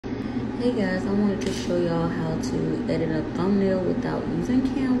Hey guys, I wanted to show y'all how to edit a thumbnail without using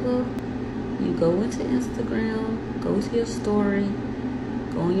Canva. You go into Instagram, go to your story,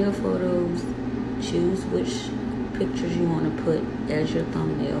 go in your photos, choose which pictures you want to put as your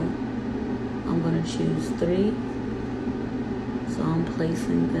thumbnail. I'm going to choose 3, so I'm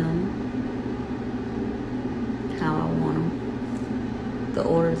placing them how I want them, the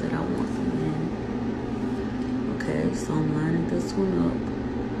order that I want them in. Okay, so I'm lining this one up.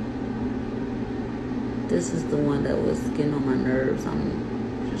 This is the one that was getting on my nerves.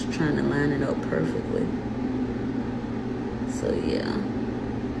 I'm just trying to line it up perfectly. So yeah,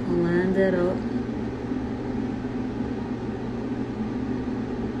 I'll line that up.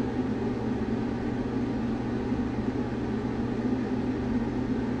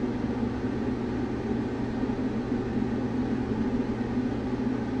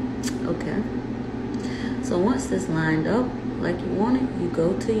 Okay. So once this lined up like you want it, you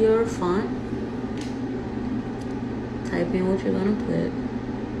go to your font. Type in what you're gonna put.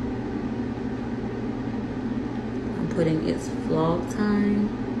 I'm putting it's vlog time.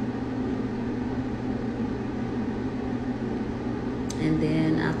 And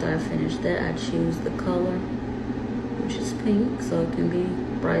then after I finish that, I choose the color, which is pink, so it can be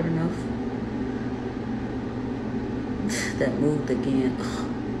bright enough. That moved again.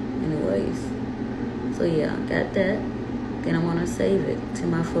 Anyways, so yeah, got that. Then I'm gonna save it to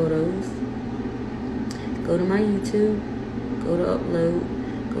my photos. Go to my YouTube, go to upload,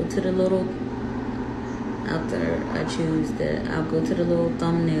 go to the little, after I choose that, I'll go to the little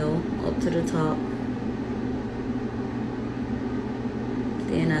thumbnail up to the top.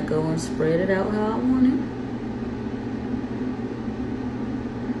 Then I go and spread it out how I want it.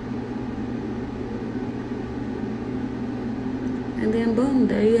 And then boom,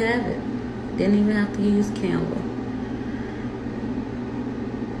 there you have it. Didn't even have to use Canva.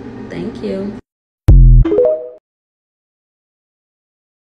 Thank you.